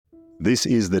This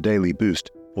is the Daily Boost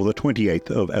for the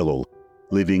 28th of Elul,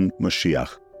 Living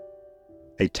Moshiach.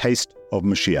 A Taste of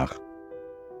Moshiach.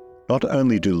 Not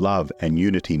only do love and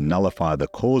unity nullify the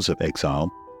cause of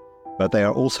exile, but they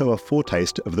are also a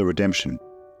foretaste of the redemption,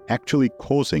 actually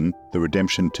causing the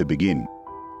redemption to begin.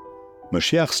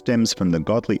 Moshiach stems from the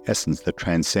godly essence that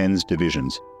transcends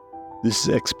divisions. This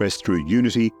is expressed through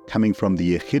unity coming from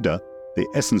the Yechidah, the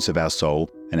essence of our soul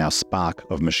and our spark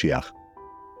of Moshiach.